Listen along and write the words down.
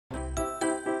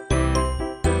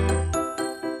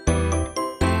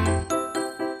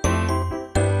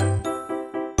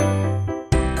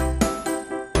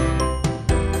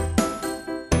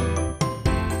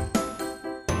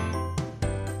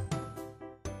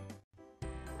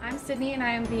I'm Sydney and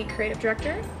I am the creative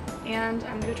director, and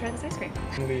I'm gonna try this ice cream.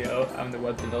 I'm Leo. I'm the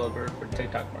web developer for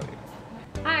TikTok marketing.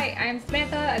 Hi, I'm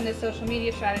Samantha. I'm the social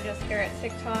media strategist here at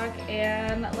TikTok,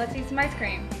 and let's eat some ice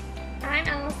cream. I'm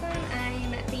Allison.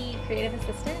 I'm the creative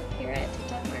assistant here at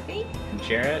TikTok Marketing. And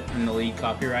Jarrett. I'm the lead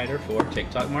copywriter for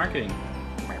TikTok marketing.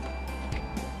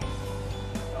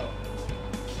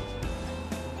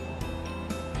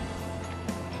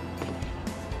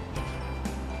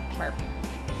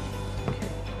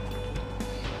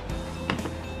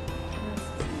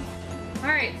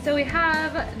 Alright, so we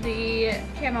have the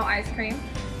Camo Ice Cream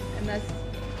in this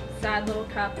sad little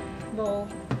cup bowl.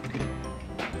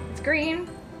 It's green,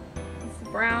 it's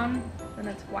brown, and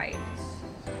it's white.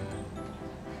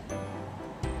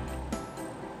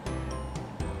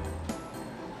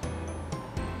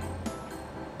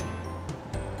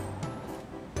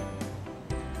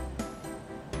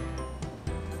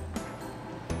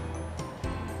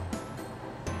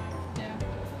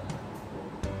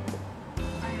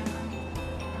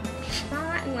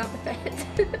 Not in love with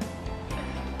it.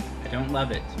 I don't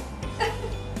love it.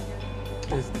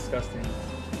 It's disgusting.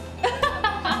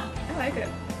 I like it.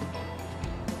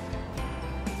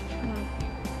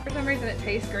 For some reason it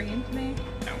tastes green to me.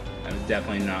 No, I would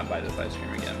definitely not buy this ice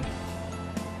cream again.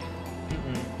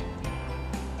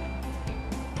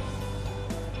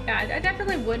 Yeah, I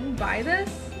definitely wouldn't buy this.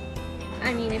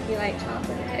 I mean, if you like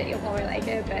chocolate, you'll probably like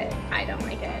it, but I don't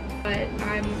like it. But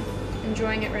I'm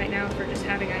enjoying it right now for just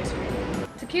having ice cream.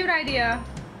 It's a cute idea.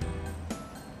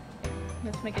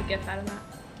 Let's make a GIF out of that.